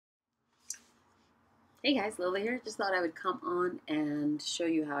Hey guys, Lola here. Just thought I would come on and show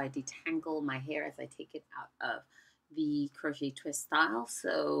you how I detangle my hair as I take it out of the crochet twist style.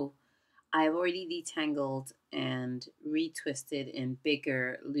 So I've already detangled and retwisted in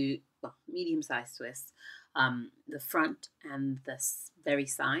bigger, medium-sized twists, the front and the very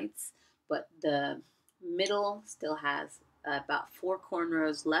sides, but the middle still has about 4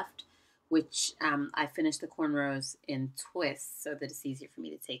 cornrows left, which I finished the cornrows in twists so that it's easier for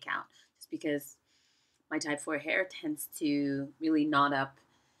me to take out, just because my type 4 hair tends to really knot up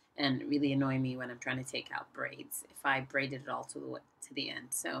and really annoy me when I'm trying to take out braids if I braided it all to the end.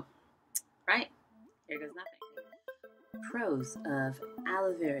 So, right, here goes nothing. Pros of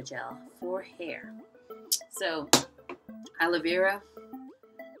aloe vera gel for hair. So, aloe vera,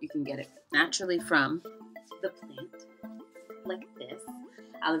 you can get it naturally from the plant, like this.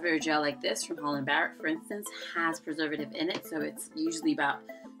 Aloe vera gel like this from Holland Barrett, for instance, has preservative in it, so it's usually about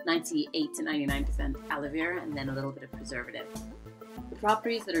 98 to 99% aloe vera and then a little bit of preservative. The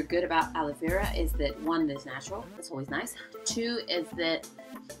properties that are good about aloe vera is that 1, it's natural, that's always nice. 2 is that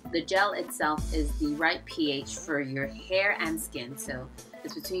the gel itself is the right pH for your hair and skin, so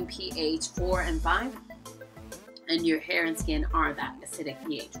it's between pH 4 and 5, and your hair and skin are that acidic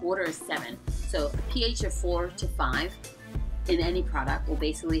pH. Water is 7, so a pH of 4 to 5 in any product will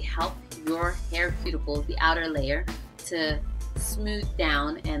basically help your hair cuticles, the outer layer, to smooth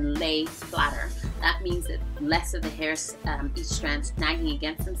down and lay flatter. That means that less of the hair, each strand snagging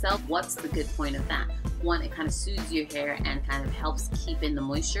against themselves. What's the good point of that? 1, it kind of soothes your hair and kind of helps keep in the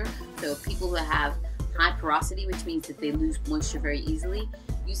moisture. So people who have high porosity, which means that they lose moisture very easily,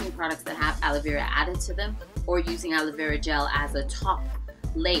 using products that have aloe vera added to them or using aloe vera gel as a top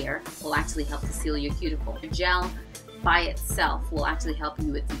layer will actually help to seal your cuticle. The gel by itself will actually help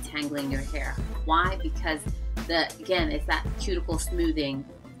you with detangling your hair. Why? Because again, it's that cuticle smoothing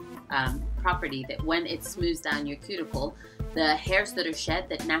property that when it smooths down your cuticle, the hairs that are shed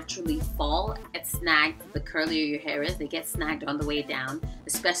that naturally fall get snagged. The curlier your hair is, they get snagged on the way down,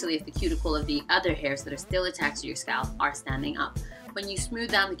 especially if the cuticle of the other hairs that are still attached to your scalp are standing up. When you smooth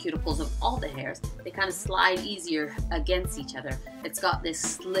down the cuticles of all the hairs, they kind of slide easier against each other. It's got this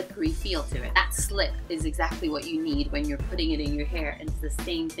slippery feel to it. That slip is exactly what you need when you're putting it in your hair, and it's the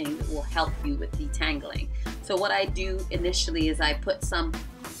same thing that will help you with detangling. So what I do initially is I put some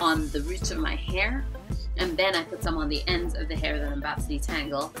on the roots of my hair, and then I put some on the ends of the hair that I'm about to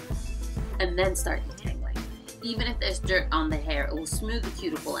detangle, and then start detangling. Even if there's dirt on the hair, it will smooth the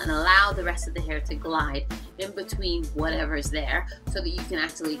cuticle and allow the rest of the hair to glide in between whatever's there so that you can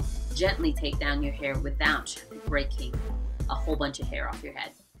actually gently take down your hair without breaking a whole bunch of hair off your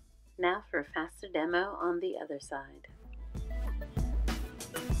head. Now for a faster demo on the other side.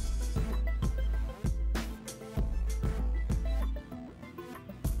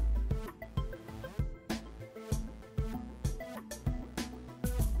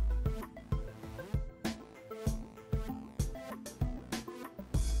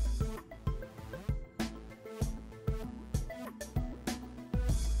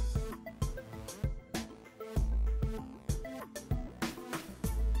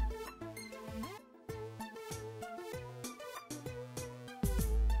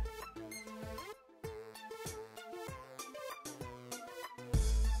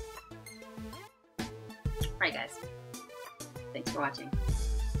 Alright guys, thanks for watching.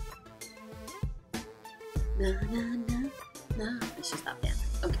 I should stop dancing.